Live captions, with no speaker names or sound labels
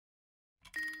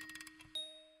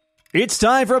It's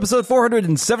time for episode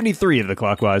 473 of the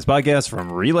Clockwise podcast from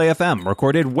Relay FM,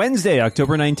 recorded Wednesday,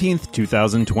 October 19th,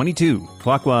 2022.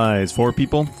 Clockwise, 4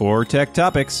 people, 4 tech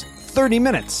topics, 30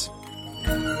 minutes.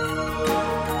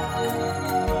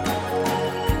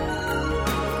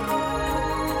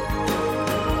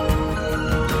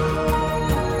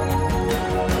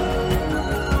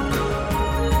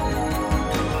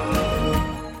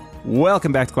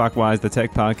 Welcome back to Clockwise, the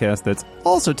tech podcast that's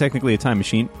also technically a time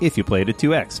machine if you play it at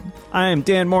 2x. I am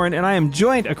Dan Morin, and I am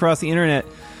joined across the internet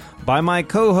by my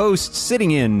co-host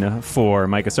sitting in for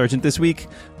Micah Sargent this week,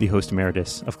 the host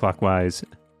emeritus of Clockwise,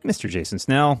 Mr. Jason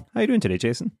Snell. How are you doing today,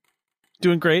 Jason?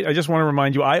 Doing great. I just want to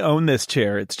remind you, I own this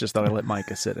chair. It's just that I let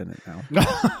Micah sit in it now.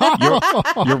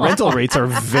 Your rental rates are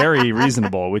very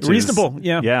reasonable, which reasonable, is...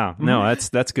 Yeah, no,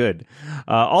 that's good.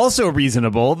 Also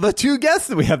reasonable, the 2 guests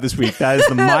that we have this week. That is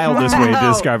the mildest way to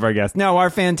describe our guests. Now,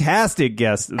 our fantastic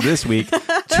guest this week,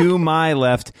 to my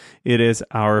left, it is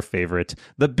our favorite,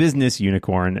 the business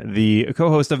unicorn, the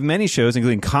co-host of many shows,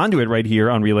 including Conduit right here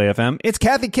on Relay FM. It's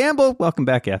Kathy Campbell. Welcome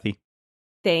back, Kathy.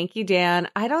 Thank you, Dan.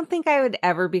 I don't think I would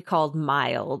ever be called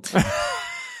mild.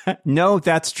 No,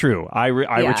 that's true. I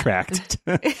retract.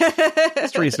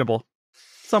 It's reasonable.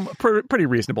 Pretty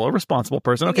reasonable. A responsible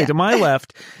person. Okay, To my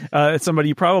left, it's somebody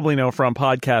you probably know from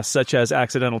podcasts such as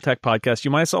Accidental Tech Podcast.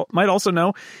 You might also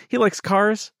know he likes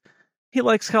cars. He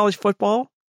likes college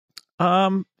football.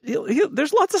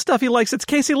 There's lots of stuff he likes. It's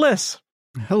Casey Liss.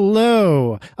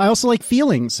 Hello. I also like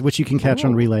Feelings, which you can catch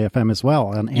on Relay FM as well.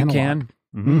 On Analog. You can.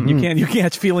 Mm-hmm. You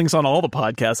catch Feelings on all the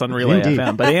podcasts on Relay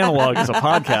FM, but Analog is a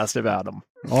podcast about them.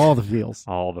 All the feels.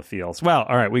 All the feels. Well,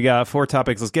 all right, we got 4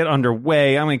 topics. Let's get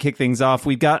underway. I'm going to kick things off.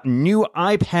 We've got new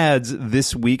iPads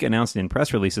this week announced in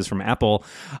press releases from Apple.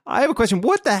 I have a question.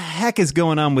 What the heck is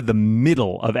going on with the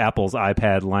middle of Apple's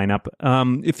iPad lineup?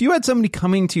 If you had somebody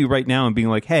coming to you right now and being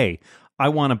like, hey, I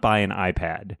want to buy an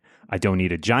iPad. I don't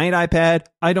need a giant iPad.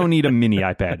 I don't need a mini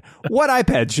iPad. What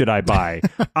iPad should I buy?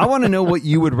 I want to know what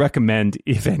you would recommend,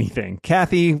 if anything.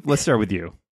 Kathy, let's start with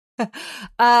you.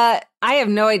 I have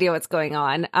no idea what's going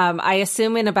on. I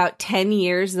assume in about 10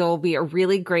 years, there will be a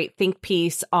really great think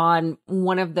piece on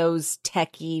one of those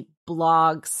techie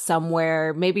blogs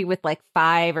somewhere, maybe with like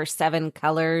 5 or 7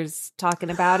 colors talking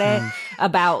about it,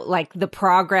 about like the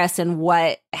progress and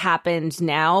what happened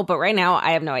now. But right now,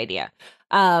 I have no idea.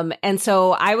 And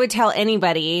so I would tell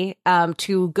anybody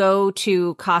to go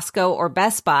to Costco or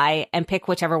Best Buy and pick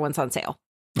whichever one's on sale.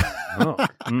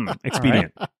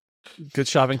 Expedient. Right. Good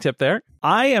shopping tip there.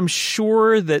 I am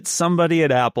sure that somebody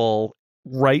at Apple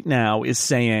right now is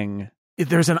saying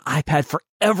there's an iPad for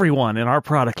everyone in our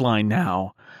product line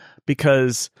now,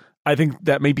 because I think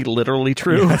that may be literally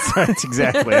true. Yes, that's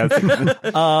exactly.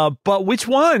 But which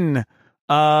one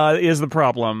is the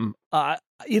problem?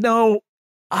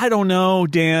 I don't know,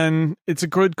 Dan. It's a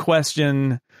good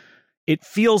question. It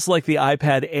feels like the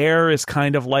iPad Air is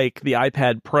kind of like the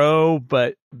iPad Pro,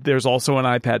 but there's also an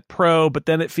iPad Pro. But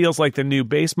then it feels like the new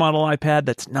base model iPad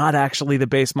that's not actually the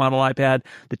base model iPad.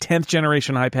 The 10th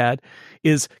generation iPad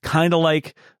is kind of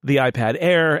like the iPad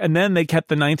Air. And then they kept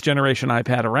the 9th generation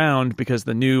iPad around because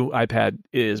the new iPad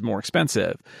is more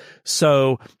expensive.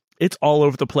 So it's all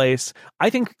over the place. I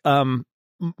think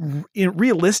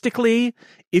realistically,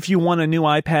 if you want a new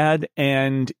iPad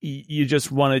and you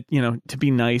just want it, to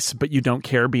be nice, but you don't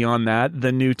care beyond that,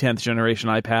 the new 10th generation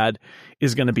iPad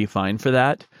is going to be fine for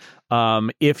that.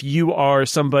 If you are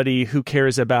somebody who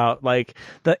cares about, like,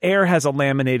 the Air has a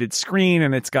laminated screen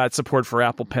and it's got support for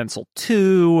Apple Pencil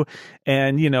 2,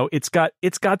 and it's got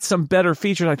some better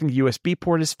features. I think the USB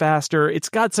port is faster. It's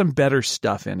got some better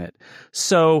stuff in it.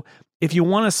 So if you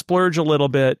want to splurge a little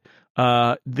bit,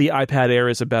 the iPad Air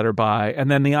is a better buy.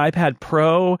 And then the iPad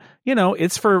Pro,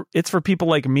 it's for people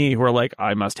like me who are like,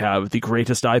 I must have the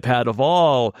greatest iPad of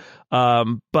all.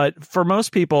 But for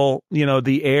most people,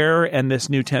 the Air and this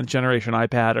new 10th generation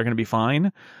iPad are going to be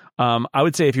fine. I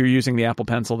would say if you're using the Apple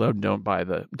Pencil, though, don't buy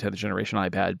the 10th generation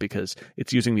iPad, because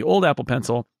it's using the old Apple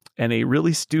Pencil and a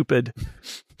really stupid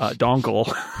dongle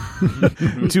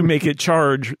to make it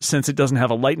charge, since it doesn't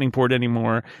have a lightning port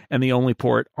anymore, and the only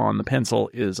port on the Pencil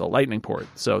is a lightning port.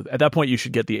 So at that point, you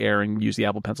should get the Air and use the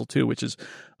Apple Pencil 2, which is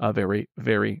a very,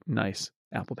 very nice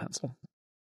Apple Pencil.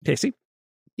 Casey?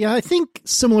 Yeah, I think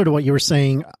similar to what you were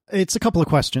saying, it's a couple of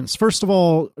questions. First of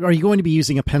all, are you going to be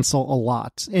using a pencil a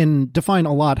lot? And define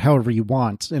a lot however you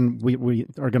want. And we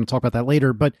are going to talk about that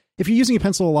later. But if you're using a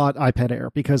pencil a lot, iPad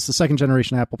Air, because the 2nd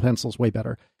generation Apple Pencil is way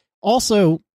better.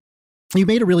 Also, you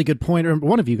made a really good point, or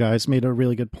one of you guys made a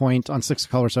really good point on 6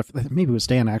 color stuff. Maybe it was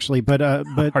Dan, actually, but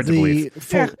hard to believe.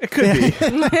 It could be.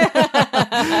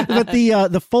 But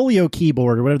the Folio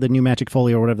keyboard, or whatever, the new Magic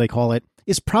Folio, or whatever they call it,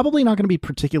 is probably not going to be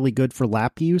particularly good for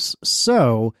lap use.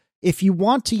 So if you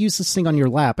want to use this thing on your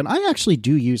lap, and I actually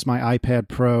do use my iPad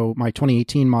Pro, my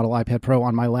 2018 model iPad Pro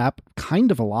on my lap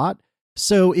kind of a lot.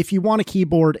 So if you want a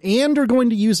keyboard and are going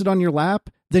to use it on your lap,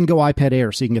 then go iPad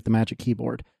Air so you can get the Magic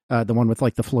Keyboard, the one with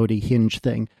like the floaty hinge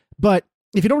thing. But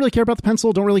if you don't really care about the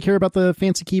pencil, don't really care about the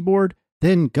fancy keyboard,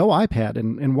 then go iPad,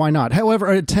 and why not?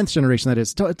 However, 10th generation, that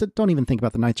is. Don't even think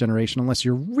about the 9th generation unless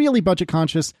you're really budget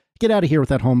conscious. Get out of here with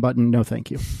that home button. No,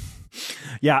 thank you.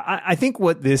 Yeah, I think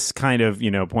what this kind of,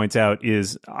 points out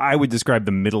is I would describe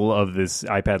the middle of this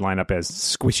iPad lineup as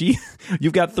squishy.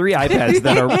 You've got 3 iPads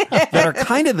that are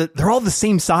kind of they're all the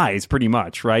same size pretty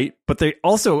much, right? But they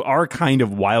also are kind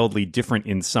of wildly different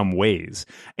in some ways.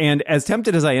 And as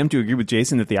tempted as I am to agree with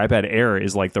Jason that the iPad Air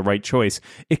is like the right choice,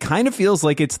 it kind of feels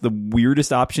like it's the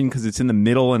weirdest option because it's in the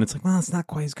middle and it's like, well, it's not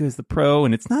quite as good as the Pro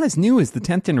and it's not as new as the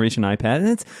 10th generation iPad and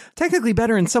it's technically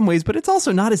better in some ways, but it's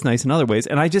also not as nice in other ways.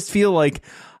 And I just feel like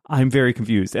I'm very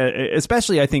confused,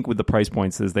 especially I think with the price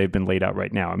points as they've been laid out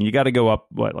right now. I mean, you got to go up,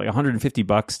 like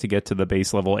 $150 to get to the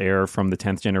base level Air from the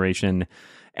 10th generation.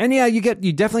 And yeah, you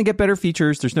definitely get better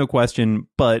features. There's no question.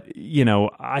 But,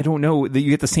 I don't know that you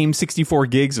get the same 64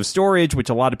 gigs of storage, which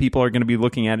a lot of people are going to be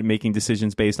looking at and making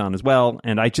decisions based on as well.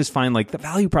 And I just find like the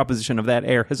value proposition of that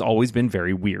Air has always been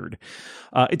very weird.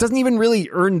 It doesn't even really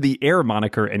earn the Air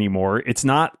moniker anymore. It's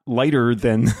not lighter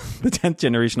than the 10th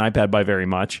generation iPad by very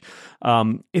much.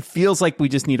 It feels like we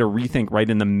just need a rethink right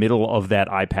in the middle of that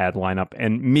iPad lineup.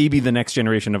 And maybe the next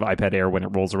generation of iPad Air, when it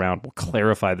rolls around, will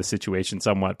clarify the situation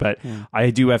somewhat. But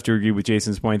I do have to agree with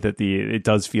Jason's point that it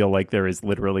does feel like there is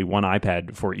literally one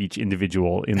iPad for each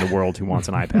individual in the world who wants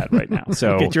an iPad right now.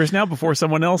 So get yours now before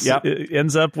someone else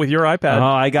ends up with your iPad. Oh,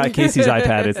 I got Casey's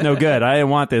iPad. It's no good. I didn't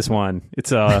want this one.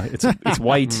 It's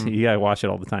white. I wash it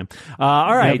all the time.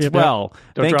 All right. Yep. Well,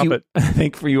 don't drop it.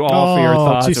 Thank you all for your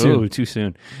thoughts. Too soon. Ooh, too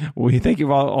soon. We thank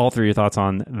you all for your thoughts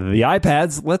on the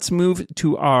iPads. Let's move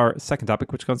to our second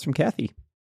topic, which comes from Kathy.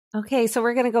 Okay, so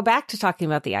we're going to go back to talking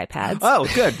about the iPads. Oh,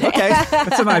 good. Okay.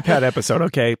 It's an iPad episode.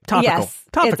 Okay. Topical. Yes,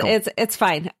 Topical. It's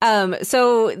fine.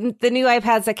 So the new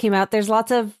iPads that came out, there's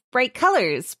lots of bright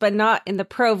colors, but not in the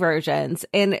Pro versions.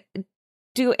 And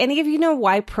do any of you know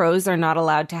why Pros are not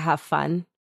allowed to have fun?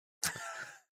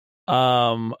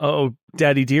 Oh,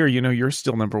 Daddy dear, you're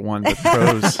still number one with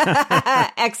Pros.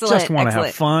 Excellent. Just want to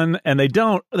have fun, and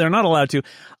they're not allowed to.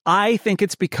 I think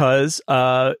it's because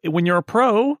when you're a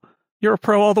pro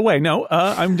all the way. No,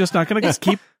 I'm just not going to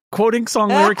keep quoting song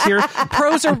lyrics here.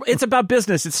 Pros it's about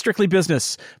business. It's strictly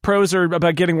business. Pros are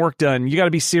about getting work done. You got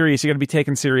to be serious. You got to be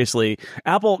taken seriously.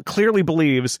 Apple clearly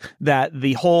believes that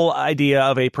the whole idea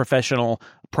of a professional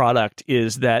product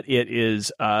is that it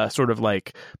is sort of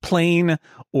like plain,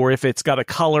 or if it's got a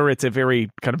color, it's a very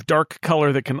kind of dark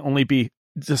color that can only be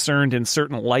discerned in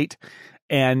certain light.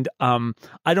 And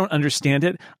I don't understand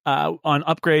it. On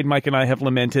Upgrade, Mike and I have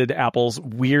lamented Apple's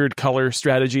weird color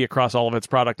strategy across all of its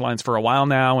product lines for a while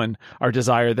now, and our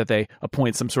desire that they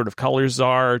appoint some sort of color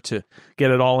czar to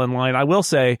get it all in line. I will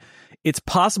say it's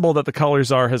possible that the color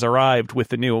czar has arrived with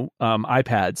the new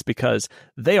iPads because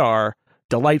they are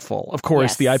delightful. Of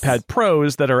course, the iPad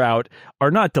Pros that are out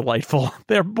are not delightful.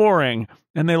 They're boring,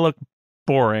 and they look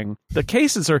boring. The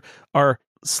cases are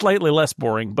slightly less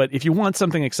boring, but if you want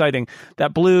something exciting,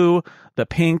 that blue, the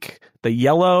pink, the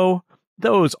yellow,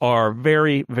 those are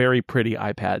very, very pretty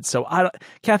iPads. So,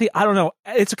 Kathy, I don't know.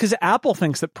 It's because Apple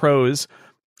thinks that Pros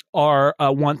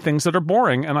want things that are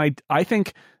boring, and I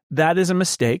think that is a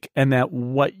mistake, and that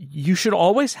what you should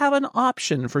always have an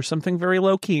option for something very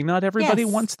low key. Not everybody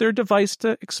wants their device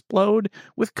to explode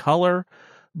with color,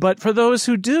 but for those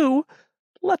who do,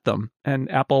 let them.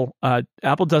 And Apple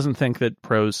doesn't think that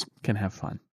Pros can have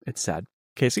fun. It's sad.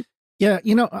 Casey? Yeah,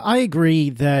 I agree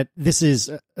that this is,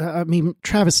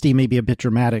 travesty may be a bit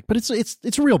dramatic, but it's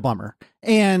a real bummer.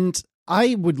 And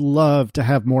I would love to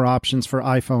have more options for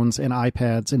iPhones and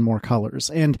iPads in more colors.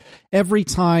 And every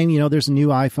time, there's a new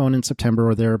iPhone in September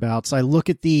or thereabouts, I look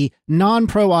at the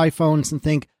non-Pro iPhones and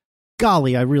think,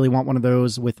 golly, I really want one of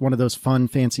those with one of those fun,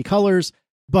 fancy colors.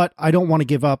 But I don't want to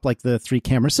give up like the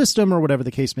 3-camera system or whatever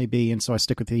the case may be. And so I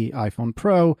stick with the iPhone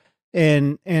Pro.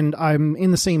 And I'm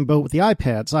in the same boat with the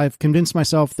iPads. I've convinced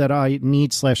myself that I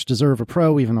need/deserve a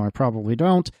Pro, even though I probably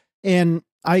don't. And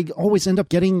I always end up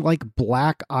getting like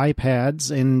black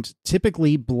iPads and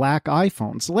typically black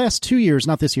iPhones. The last 2 years,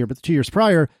 not this year, but the 2 years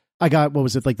prior, I got,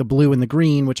 like the blue and the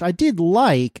green, which I did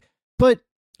like, but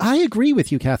I agree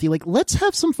with you, Kathy. Like, let's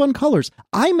have some fun colors.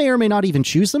 I may or may not even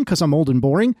choose them because I'm old and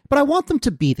boring, but I want them to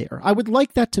be there. I would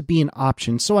like that to be an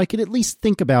option so I could at least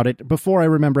think about it before I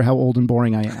remember how old and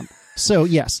boring I am. So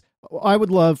yes, I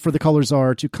would love for the Color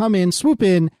Czar to come in, swoop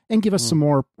in, and give us some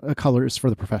more colors for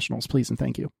the professionals, please and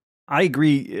thank you. I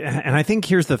agree. And I think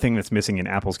here's the thing that's missing in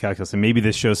Apple's calculus, and maybe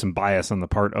this shows some bias on the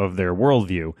part of their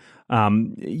worldview.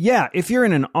 Yeah, if you're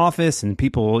in an office and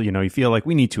people, you feel like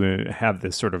we need to have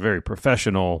this sort of very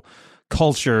professional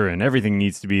culture and everything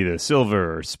needs to be the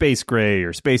silver or space gray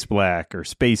or space black or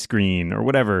space green or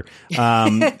whatever,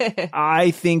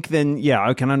 I think then, yeah,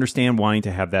 I can understand wanting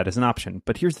to have that as an option.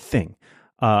 But here's the thing.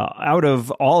 Out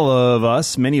of all of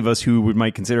us, many of us who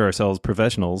might consider ourselves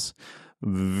professionals,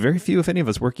 very few, if any of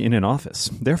us, work in an office.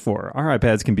 Therefore, our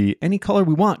iPads can be any color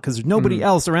we want because there's nobody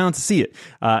else around to see it.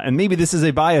 And maybe this is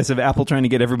a bias of Apple trying to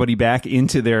get everybody back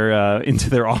into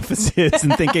their offices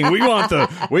and thinking we want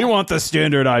the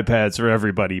standard iPads for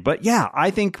everybody. But yeah,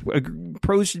 I think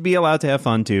pros should be allowed to have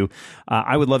fun too.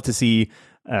 I would love to see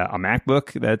a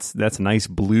MacBook that's a nice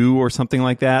blue or something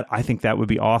like that. I think that would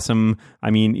be awesome. I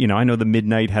mean, I know the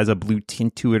Midnight has a blue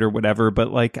tint to it or whatever,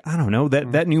 but like, I don't know,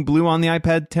 that new blue on the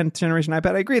iPad, 10th generation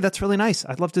iPad, I agree, that's really nice.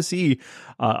 I'd love to see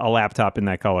a laptop in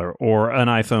that color or an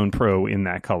iPhone Pro in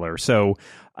that color. So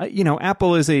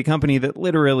Apple is a company that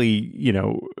literally,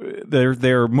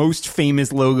 their most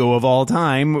famous logo of all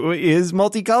time is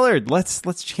multicolored. Let's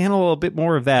channel a bit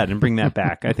more of that and bring that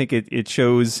back. I think it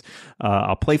shows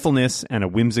a playfulness and a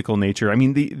whimsical nature. I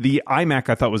mean, the iMac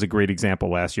I thought was a great example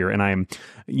last year, and I'm,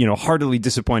 heartily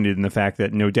disappointed in the fact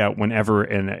that no doubt whenever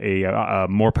a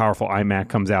more powerful iMac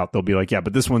comes out, they'll be like, yeah,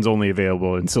 but this one's only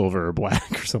available in silver or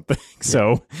black or something.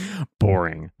 So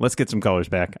boring. Let's get some colors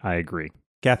back. I agree.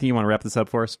 Kathy, you want to wrap this up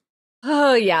for us?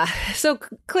 Oh, yeah. So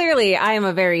clearly, I am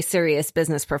a very serious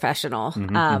business professional.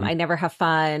 I never have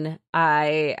fun.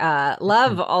 I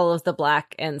love all of the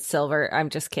black and silver. I'm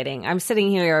just kidding. I'm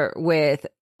sitting here with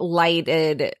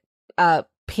lighted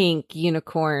pink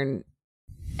unicorn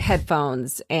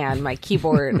headphones, and my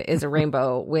keyboard is a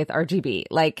rainbow with RGB.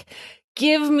 Like,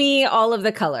 give me all of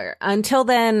the color. Until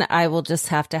then, I will just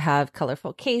have to have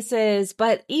colorful cases.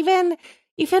 But even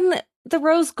the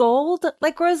rose gold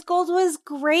was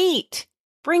great.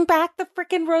 Bring back the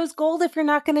freaking rose gold if you're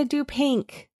not going to do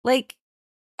pink. Like,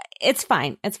 it's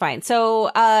fine. It's fine.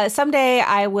 So someday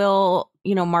I will,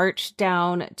 march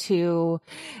down to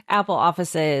Apple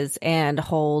offices and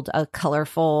hold a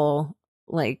colorful,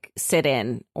 like,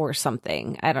 sit-in or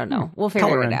something. I don't know. We'll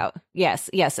figure it out. Yes,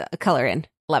 a color in.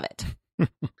 Love it.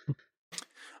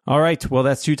 All right. Well,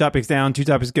 that's 2 topics down, 2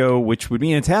 topics go, which would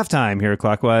mean it's halftime here at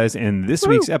Clockwise. And this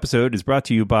week's episode is brought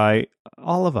to you by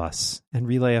all of us and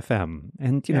Relay FM.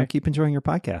 And, keep enjoying your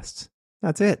podcasts.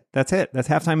 That's it. That's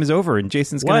halftime is over. And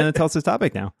Jason's going to tell us his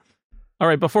topic now. All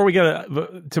right. Before we get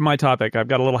to my topic, I've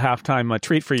got a little halftime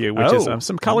treat for you, which is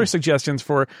some color suggestions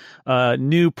for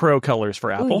new Pro colors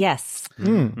for Apple. Ooh, yes.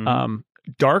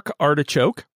 Dark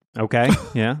artichoke. Okay.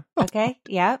 Yeah. Okay.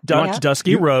 Yeah.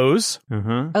 Dusky rose.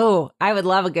 Oh, I would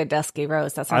love a good dusky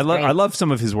rose. That sounds great. I love some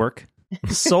of his work.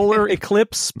 Solar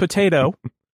eclipse potato.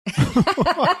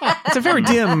 It's a very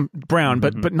dim brown,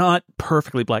 but not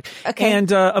perfectly black. Okay.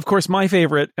 And of course, my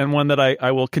favorite and one that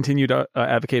I will continue to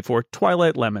advocate for: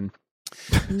 Twilight lemon.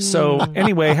 So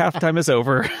anyway, halftime is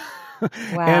over.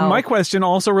 Wow. And my question,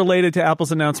 also related to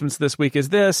Apple's announcements this week, is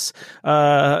this,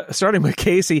 starting with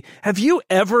Casey, have you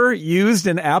ever used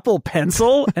an Apple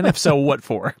Pencil? And if so, what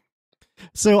for?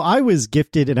 So I was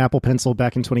gifted an Apple Pencil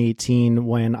back in 2018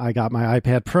 when I got my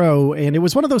iPad Pro, and it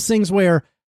was one of those things where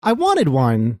I wanted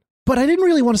one, but I didn't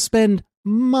really want to spend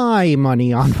my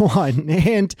money on one.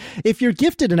 And if you're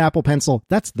gifted an Apple Pencil,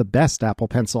 that's the best Apple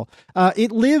Pencil.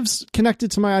 It lives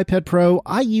connected to my iPad Pro.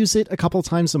 I use it a couple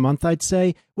times a month, I'd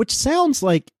say, which sounds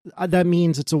like that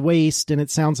means it's a waste. And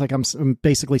it sounds like I'm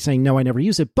basically saying, no, I never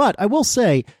use it. But I will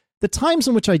say the times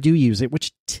in which I do use it,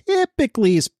 which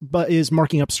typically is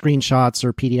marking up screenshots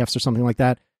or PDFs or something like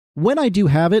that. When I do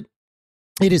have it,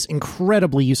 it is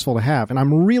incredibly useful to have. And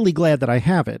I'm really glad that I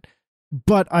have it.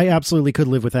 But I absolutely could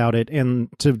live without it. And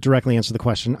to directly answer the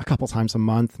question, a couple times a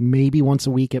month, maybe once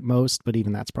a week at most, but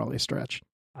even that's probably a stretch.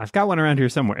 I've got one around here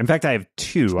somewhere. In fact, I have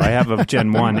 2. I have a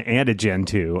Gen 1 and a Gen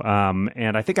 2.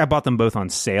 And I think I bought them both on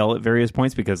sale at various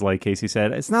points because, like Casey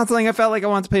said, it's not something I felt like I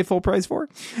wanted to pay full price for.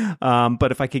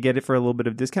 But if I could get it for a little bit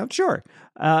of discount, sure.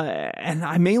 And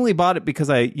I mainly bought it because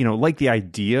I, like the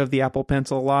idea of the Apple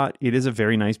Pencil a lot. It is a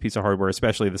very nice piece of hardware,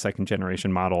 especially the 2nd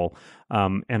generation model.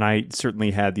 And I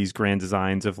certainly had these grand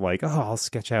designs of like, I'll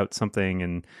sketch out something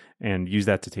and use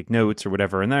that to take notes or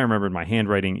whatever. And then I remembered my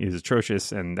handwriting is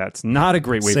atrocious, and that's not a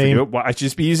great way to do it. Well, I should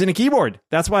just be using a keyboard.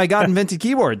 That's why I got invented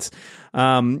keyboards.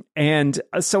 And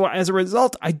so as a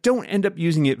result, I don't end up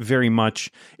using it very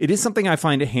much. It is something I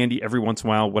find handy every once in a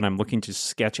while when I'm looking to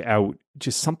sketch out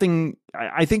just something.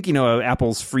 I think,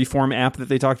 Apple's Freeform app that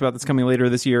they talked about that's coming later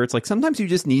this year. It's like sometimes you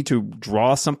just need to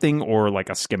draw something or like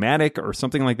a schematic or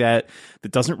something like that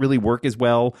doesn't really work as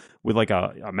well with like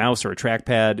a mouse or a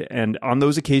trackpad. And on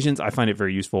those occasions, I find it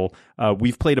very useful.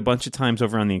 We've played a bunch of times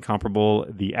over on the Incomparable,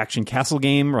 the Action Castle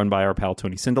game run by our pal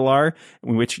Tony Sindelar,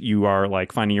 in which you are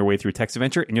like finding your way through a text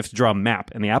adventure and you have to draw a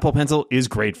map. And the Apple Pencil is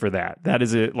great for that. That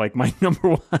is like my number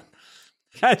one.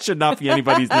 That should not be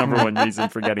anybody's number one reason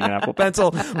for getting an Apple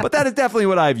Pencil, but that is definitely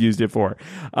what I've used it for.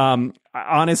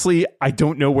 Honestly, I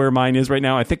don't know where mine is right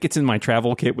now. I think it's in my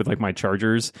travel kit with like my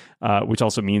chargers, which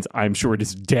also means I'm sure it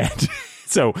is dead.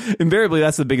 So invariably,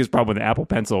 that's the biggest problem with the Apple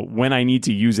Pencil. When I need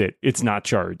to use it, it's not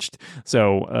charged.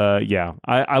 So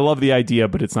I love the idea,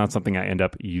 but it's not something I end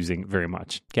up using very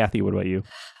much. Kathy, what about you?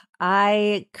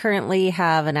 I currently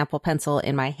have an Apple Pencil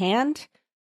in my hand.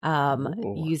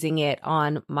 Using it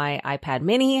on my iPad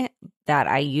mini that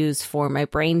I use for my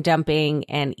brain dumping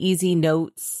and easy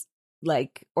notes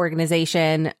like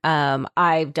organization.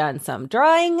 I've done some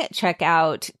drawing. Check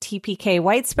out TPK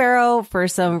White Sparrow for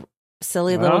some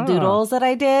silly little doodles that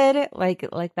I did,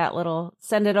 like that little,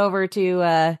 send it over to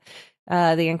the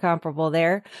Incomparable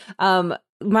there.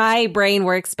 My brain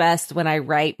works best when I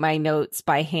write my notes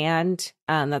by hand.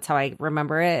 That's how I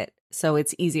remember it. So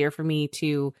it's easier for me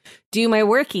to do my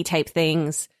worky type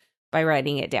things by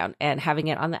writing it down, and having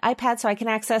it on the iPad so I can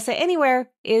access it anywhere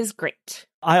is great.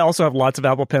 I also have lots of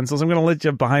Apple Pencils. I'm going to let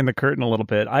you behind the curtain a little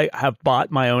bit. I have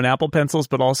bought my own Apple Pencils,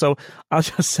 but also I'll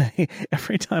just say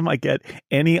every time I get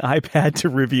any iPad to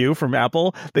review from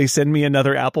Apple, they send me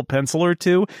another Apple Pencil or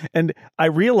two. And I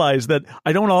realize that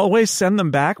I don't always send them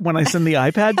back when I send the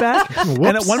iPad back.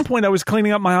 And at one point I was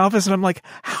cleaning up my office and I'm like,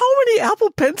 how many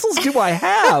Apple Pencils do I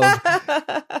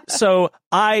have? So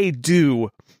I do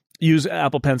use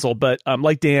Apple Pencil, but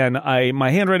like Dan, my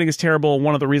handwriting is terrible.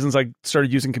 One of the reasons I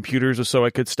started using computers was so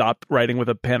I could stop writing with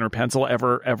a pen or pencil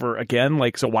ever again.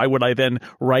 Like, so why would I then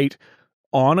write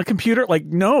on a computer? Like,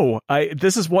 no,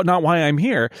 this is not why I'm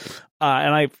here.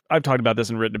 And I've talked about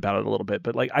this and written about it a little bit,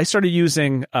 but like I started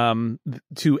using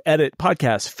to edit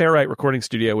podcasts, Fairlight Recording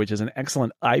Studio, which is an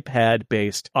excellent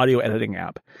iPad-based audio editing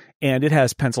app, and it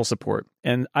has pencil support.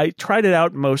 And I tried it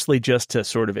out mostly just to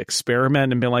sort of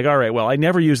experiment and be like, all right, well, I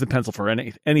never use the pencil for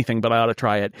anything, but I ought to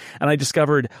try it. And I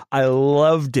discovered I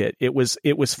loved it. It was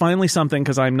finally something,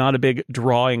 because I'm not a big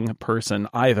drawing person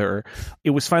either.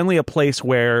 It was finally a place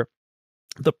where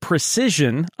the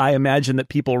precision I imagine that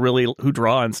people who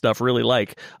draw and stuff really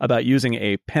like about using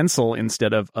a pencil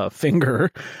instead of a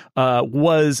finger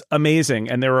was amazing.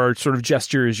 And there are sort of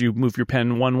gestures, you move your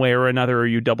pen one way or another, or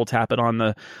you double tap it on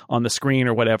the screen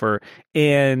or whatever.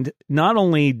 And not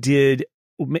only did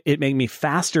it make me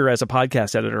faster as a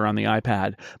podcast editor on the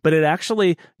iPad, but it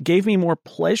actually gave me more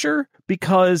pleasure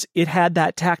because it had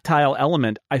that tactile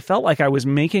element. I felt like I was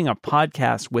making a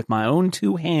podcast with my own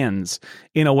two hands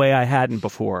in a way I hadn't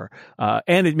before.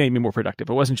 And it made me more productive.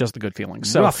 It wasn't just a good feeling.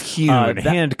 So rough-hewn,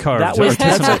 hand-carved. That was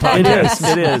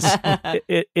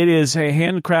it is a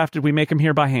handcrafted. We make them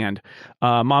here by hand.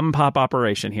 Mom and pop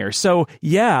operation here. So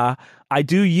yeah, I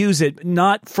do use it,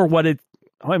 not for what it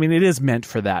is meant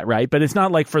for that, right? But it's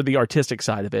not like for the artistic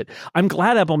side of it. I'm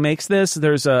glad Apple makes this.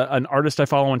 There's an artist I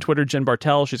follow on Twitter, Jen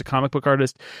Bartel. She's a comic book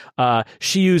artist.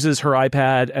 She uses her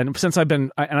iPad, and since I've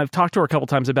talked to her a couple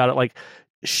times about it, like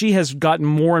she has gotten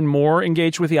more and more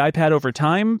engaged with the iPad over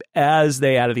time as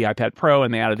they added the iPad Pro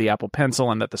and they added the Apple Pencil,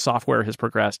 and that the software has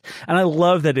progressed. And I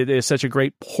love that it is such a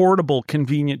great portable,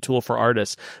 convenient tool for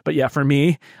artists. But yeah, for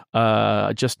me,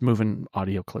 just moving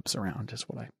audio clips around is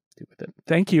what I do with it.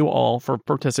 Thank you all for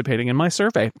participating in my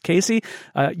survey. Casey,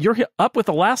 you're up with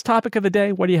the last topic of the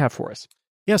day. What do you have for us?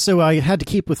 Yeah, so I had to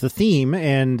keep with the theme,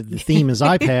 and the theme is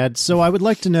iPad. So I would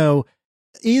like to know,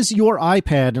 is your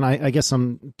iPad, and I guess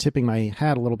I'm tipping my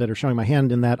hat a little bit or showing my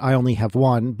hand in that I only have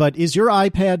one, but is your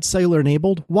iPad cellular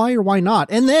enabled? Why or why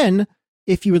not? And then,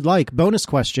 if you would like, bonus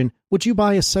question, would you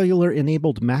buy a cellular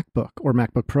enabled MacBook or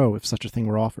MacBook Pro if such a thing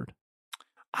were offered?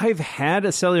 I've had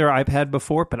a cellular iPad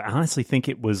before, but I honestly think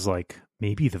it was like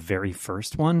maybe the very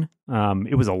first one.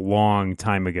 It was a long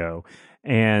time ago.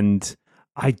 And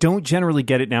I don't generally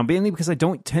get it now, mainly because I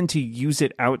don't tend to use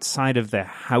it outside of the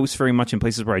house very much in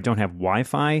places where I don't have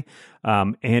Wi-Fi.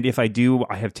 And if I do,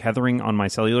 I have tethering on my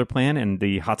cellular plan, and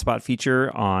the hotspot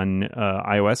feature on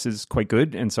iOS is quite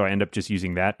good. And so I end up just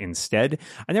using that instead.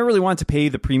 I never really wanted to pay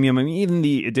the premium. I mean, even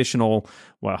the additional,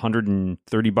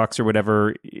 $130 or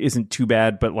whatever isn't too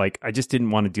bad. But like, I just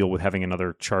didn't want to deal with having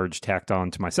another charge tacked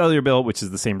on to my cellular bill, which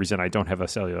is the same reason I don't have a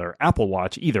cellular Apple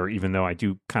Watch either, even though I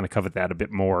do kind of covet that a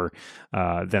bit more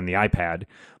than the iPad.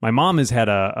 My mom has had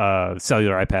a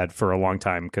cellular iPad for a long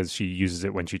time because she uses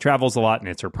it when she travels a lot, and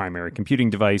it's her primary computing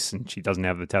device, and she doesn't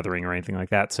have the tethering or anything like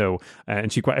that. So,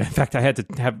 and in fact,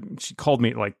 she called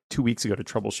me like 2 weeks ago to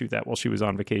troubleshoot that while she was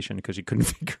on vacation because she couldn't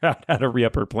figure out how to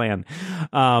re-up her plan.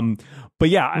 But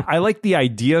yeah, I like the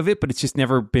idea of it, but it's just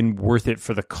never been worth it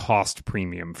for the cost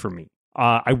premium for me.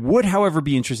 I would, however,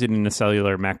 be interested in a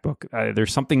cellular MacBook.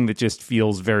 There's something that just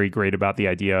feels very great about the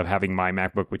idea of having my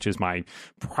MacBook, which is my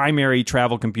primary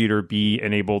travel computer, be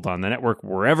enabled on the network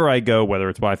wherever I go, whether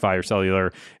it's Wi-Fi or cellular.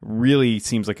 It really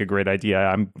seems like a great idea.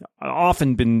 I've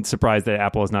often been surprised that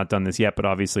Apple has not done this yet, but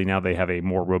obviously now they have a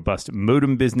more robust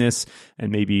modem business and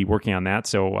maybe working on that.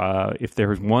 So if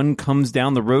there's one comes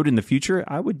down the road in the future,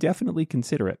 I would definitely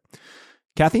consider it.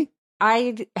 Kathy?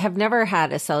 I have never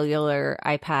had a cellular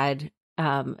iPad.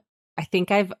 I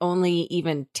think I've only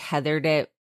even tethered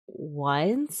it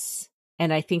once,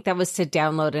 and I think that was to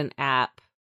download an app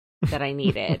that I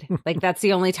needed. Like, that's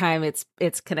the only time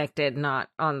it's connected, not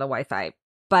on the Wi-Fi.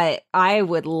 But I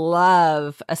would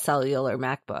love a cellular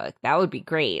MacBook. That would be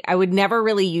great. I would never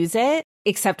really use it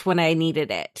except when I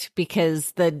needed it,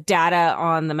 because the data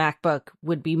on the MacBook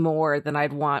would be more than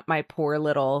I'd want my poor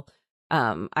little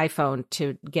iPhone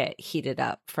to get heated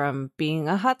up from being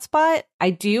a hotspot.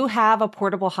 I do have a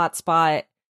portable hotspot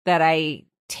that I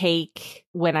take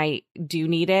when I do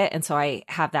need it, and so I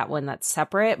have that one that's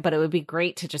separate, but it would be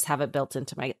great to just have it built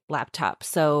into my laptop.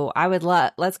 So I would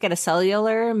let's get a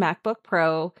cellular MacBook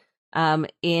Pro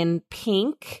in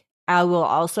pink. I will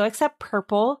also accept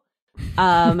purple.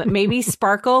 Maybe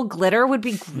sparkle glitter would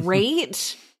be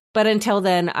great, but until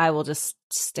then I will just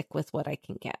stick with what I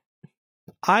can get.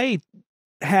 I've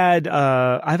had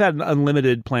an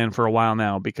unlimited plan for a while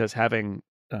now because having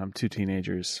two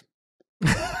teenagers.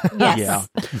 Yes.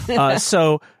 Yeah.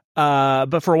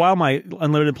 But for a while my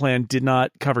unlimited plan did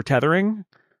not cover tethering.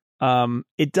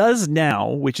 It does now,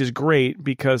 which is great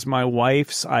because my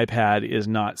wife's iPad is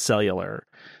not cellular.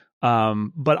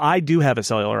 But I do have a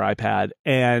cellular iPad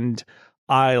and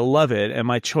I love it. And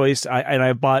my choice,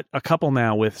 I've bought a couple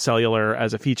now with cellular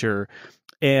as a feature.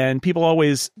 And people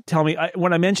always tell me,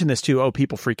 when I mention this too,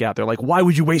 people freak out. They're like, why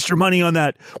would you waste your money on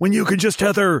that when you could just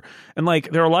tether? And like,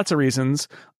 there are lots of reasons.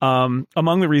 Among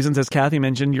the reasons, as Kathy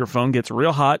mentioned, your phone gets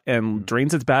real hot and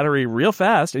drains its battery real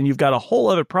fast. And you've got a whole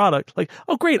other product. Like,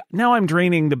 oh, great. Now I'm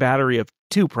draining the battery of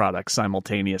two products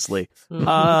simultaneously.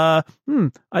 I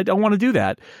don't want to do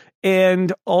that.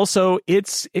 And also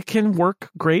it can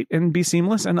work great and be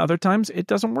seamless. And other times it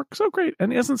doesn't work so great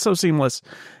and isn't so seamless.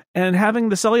 And having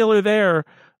the cellular there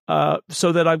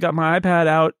so that I've got my iPad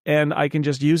out and I can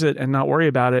just use it and not worry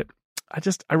about it,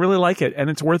 I really like it. And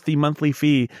it's worth the monthly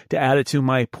fee to add it to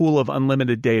my pool of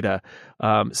unlimited data.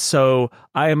 So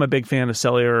I am a big fan of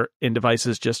cellular in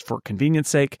devices just for convenience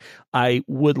sake. I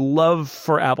would love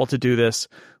for Apple to do this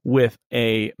with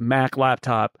a Mac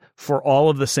laptop for all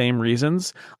of the same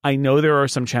reasons. I know there are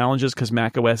some challenges because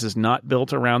Mac OS is not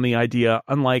built around the idea,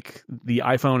 unlike the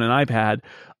iPhone and iPad,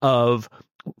 of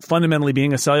fundamentally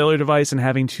being a cellular device and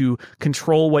having to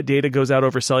control what data goes out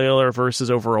over cellular versus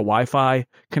over a Wi-Fi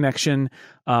connection.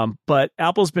 But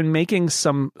Apple's been making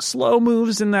some slow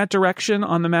moves in that direction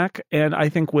on the Mac. And I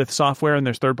think with software, and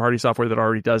there's third-party software that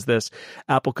already does this,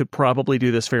 Apple could probably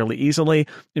do this fairly easily.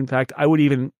 In fact, I would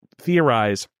even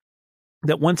theorize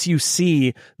that once you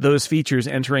see those features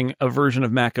entering a version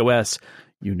of Mac OS,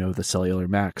 you know the cellular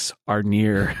Macs are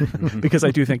near, because I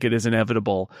do think it is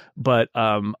inevitable. But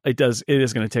it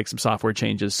is going to take some software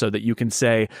changes so that you can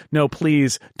say, no,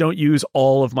 please don't use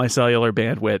all of my cellular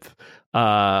bandwidth.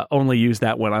 Only use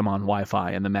that when I'm on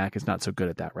Wi-Fi, and the Mac is not so good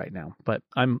at that right now. But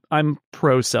I'm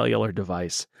pro cellular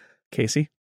device. Casey?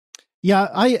 Yeah,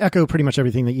 I echo pretty much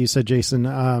everything that you said, Jason.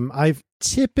 I've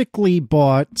typically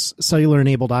bought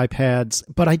cellular-enabled iPads,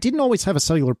 but I didn't always have a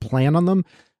cellular plan on them.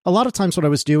 A lot of times what I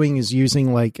was doing is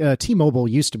using, like, T-Mobile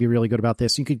used to be really good about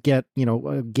this. You could get,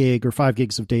 a gig or 5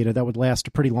 gigs of data that would last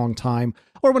a pretty long time.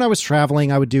 Or when I was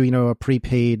traveling, I would do, a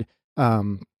prepaid,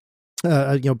 batch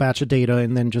of data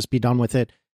and then just be done with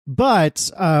it.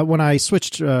 But when I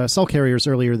switched cell carriers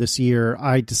earlier this year,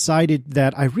 I decided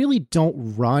that I really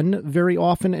don't run very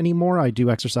often anymore. I do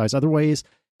exercise other ways.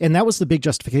 And that was the big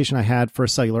justification I had for a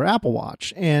cellular Apple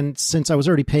Watch. And since I was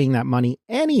already paying that money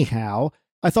anyhow,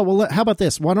 I thought, well, how about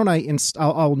this? Why don't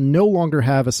I'll no longer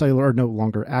have a cellular, or no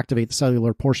longer activate the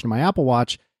cellular portion of my Apple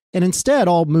Watch, and instead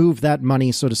I'll move that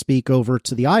money, so to speak, over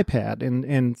to the iPad.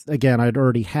 And again, I'd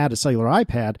already had a cellular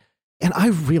iPad, and I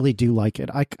really do like it.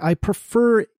 I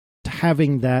prefer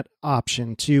having that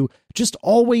option to just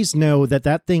always know that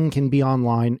that thing can be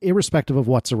online, irrespective of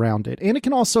what's around it. And it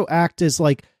can also act as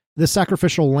like the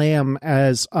sacrificial lamb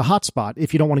as a hotspot.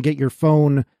 If you don't want to get your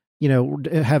phone,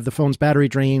 have the phone's battery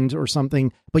drained or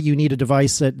something, but you need a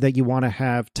device that you want to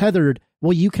have tethered,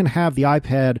 well, you can have the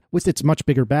iPad with its much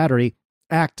bigger battery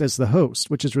act as the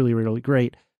host, which is really, really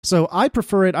great. So I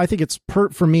prefer it. I think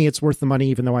for me, it's worth the money,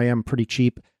 even though I am pretty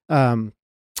cheap.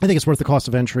 I think it's worth the cost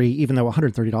of entry, even though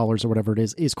 $130 or whatever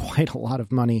it is quite a lot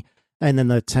of money. And then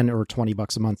the $10 or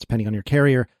 $20 a month, depending on your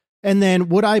carrier. And then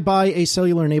would I buy a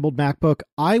cellular-enabled MacBook?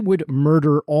 I would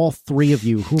murder all three of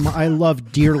you, whom I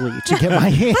love dearly, to get my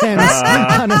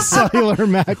hands on a cellular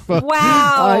MacBook.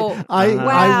 Wow.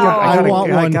 I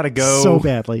want one gotta go. so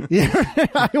badly.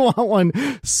 I want one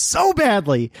so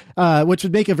badly, which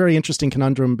would make a very interesting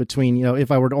conundrum between, if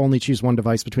I were to only choose one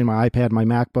device between my iPad and my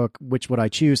MacBook, which would I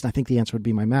choose? And I think the answer would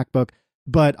be my MacBook.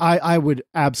 But I would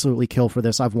absolutely kill for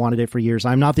this. I've wanted it for years.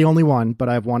 I'm not the only one, but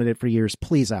I've wanted it for years.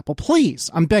 Please, Apple, please.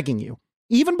 I'm begging you.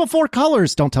 Even before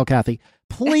colors, don't tell Kathy.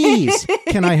 Please,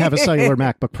 can I have a cellular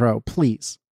MacBook Pro?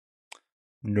 Please.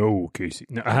 No, Casey.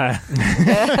 No.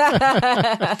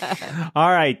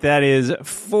 All right, that is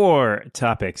 4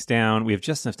 topics down. We have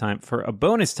just enough time for a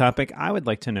bonus topic. I would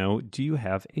like to know, do you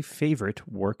have a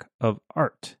favorite work of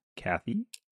art, Kathy?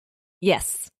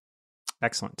 Yes.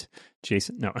 Excellent.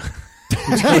 Jason? No.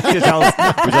 Would you like to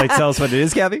tell us what it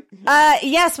is, Kathy?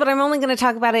 Yes, but I'm only going to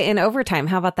talk about it in overtime.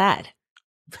 How about that?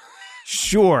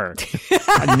 Sure.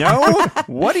 No?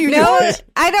 What are you doing? No,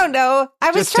 I don't know.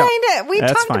 I was we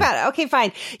That's talked fine. about it. Okay,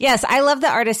 fine. Yes, I love the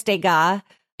artist Degas,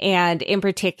 and in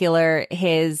particular,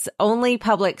 his only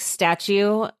public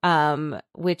statue,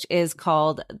 which is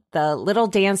called The Little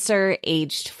Dancer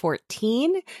Aged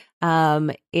 14.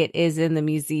 It is in the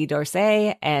Musée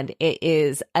d'Orsay, and it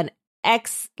is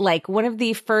one of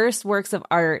the first works of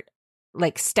art,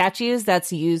 like statues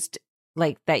that's used,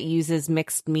 that uses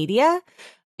mixed media.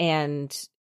 And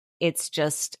it's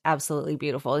just absolutely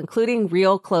beautiful, including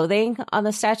real clothing on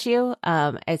the statue.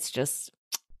 It's just,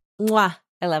 mwah,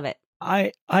 I love it.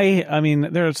 I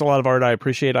mean, there's a lot of art I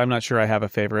appreciate. I'm not sure I have a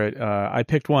favorite. I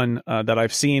picked one that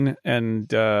I've seen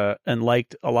and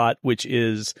liked a lot, which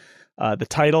is the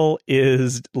title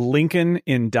is Lincoln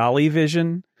in Dali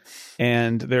Vision.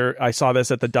 And I saw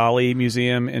this at the Dali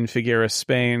Museum in Figueres,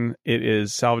 Spain. It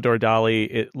is Salvador Dali.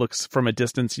 It looks from a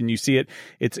distance and you see it.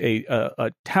 It's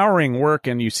a towering work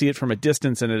and you see it from a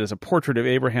distance, and it is a portrait of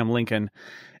Abraham Lincoln.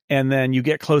 And then you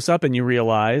get close up and you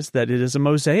realize that it is a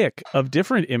mosaic of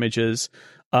different images,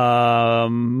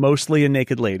 mostly a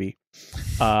naked lady.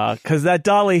 Because that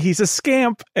Dali, he's a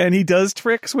scamp and he does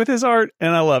tricks with his art,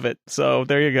 and I love it. So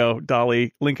there you go,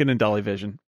 Dali, Lincoln and Dali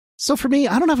Vision. So for me,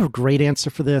 I don't have a great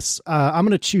answer for this. I'm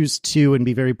going to choose 2 and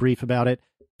be very brief about it.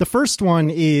 The first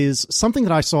one is something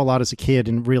that I saw a lot as a kid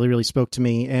and really, really spoke to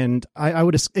me. And I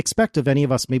would expect of any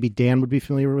of us, maybe Dan would be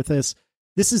familiar with this.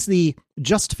 This is the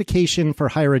Justification for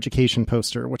Higher Education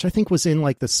poster, which I think was in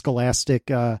like the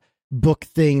Scholastic book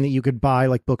thing that you could buy,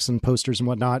 like books and posters and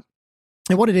whatnot.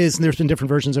 And what it is, and there's been different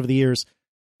versions over the years,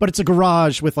 but it's a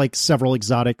garage with like several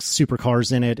exotic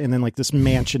supercars in it, and then like this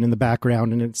mansion in the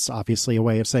background, and it's obviously a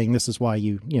way of saying this is why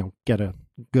you get a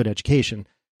good education.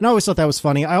 And I always thought that was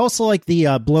funny. I also like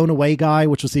the Blown Away guy,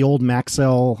 which was the old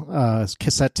Maxell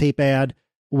cassette tape ad,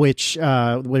 which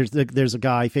there's a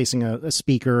guy facing a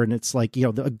speaker, and it's like,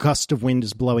 a gust of wind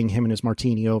is blowing him and his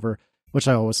martini over, which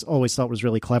I always thought was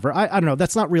really clever. I don't know.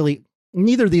 That's not really...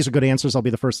 Neither of these are good answers, I'll be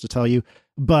the first to tell you.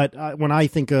 But when I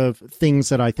think of things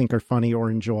that I think are funny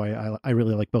or enjoy, I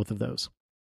really like both of those.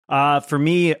 For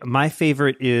me, my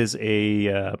favorite is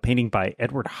a painting by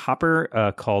Edward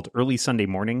Hopper called Early Sunday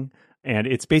Morning. And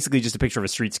it's basically just a picture of a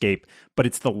streetscape, but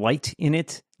it's the light in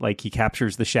it. Like, he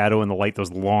captures the shadow and the light,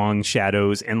 those long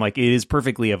shadows. And like, it is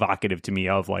perfectly evocative to me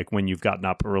of like when you've gotten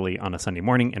up early on a Sunday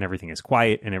morning and everything is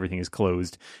quiet and everything is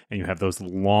closed and you have those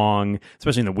long,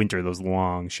 especially in the winter, those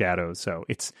long shadows. So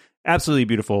it's absolutely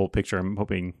beautiful picture. I'm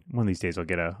hoping one of these days I'll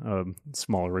get a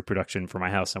smaller reproduction for my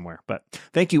house somewhere. But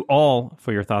thank you all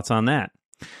for your thoughts on that.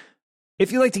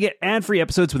 If you'd like to get ad-free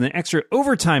episodes with an extra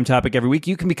overtime topic every week,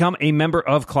 you can become a member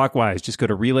of Clockwise. Just go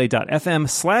to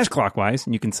relay.fm/clockwise,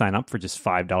 and you can sign up for just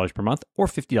 $5 per month or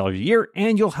 $50 a year,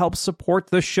 and you'll help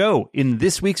support the show. In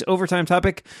this week's overtime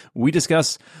topic, we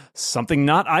discuss something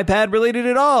not iPad related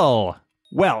at all.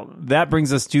 Well, that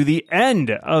brings us to the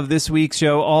end of this week's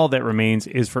show. All that remains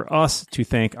is for us to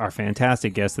thank our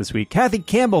fantastic guest this week. Kathy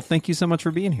Campbell, thank you so much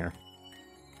for being here.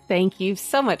 Thank you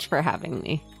so much for having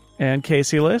me. And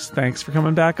Casey List, thanks for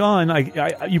coming back on.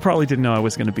 You probably didn't know I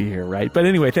was going to be here, right? But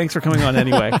anyway, thanks for coming on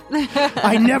anyway.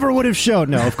 I never would have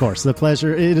shown. No, of course. The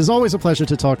pleasure. It is always a pleasure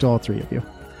to talk to all three of you.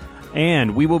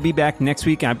 And we will be back next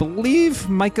week. I believe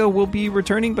Micah will be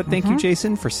returning, but thank you,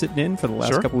 Jason, for sitting in for the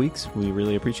last couple weeks. We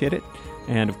really appreciate it.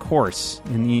 And of course,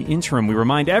 in the interim, we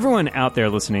remind everyone out there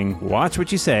listening, watch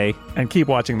what you say. And keep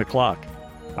watching the clock.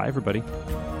 Bye, everybody.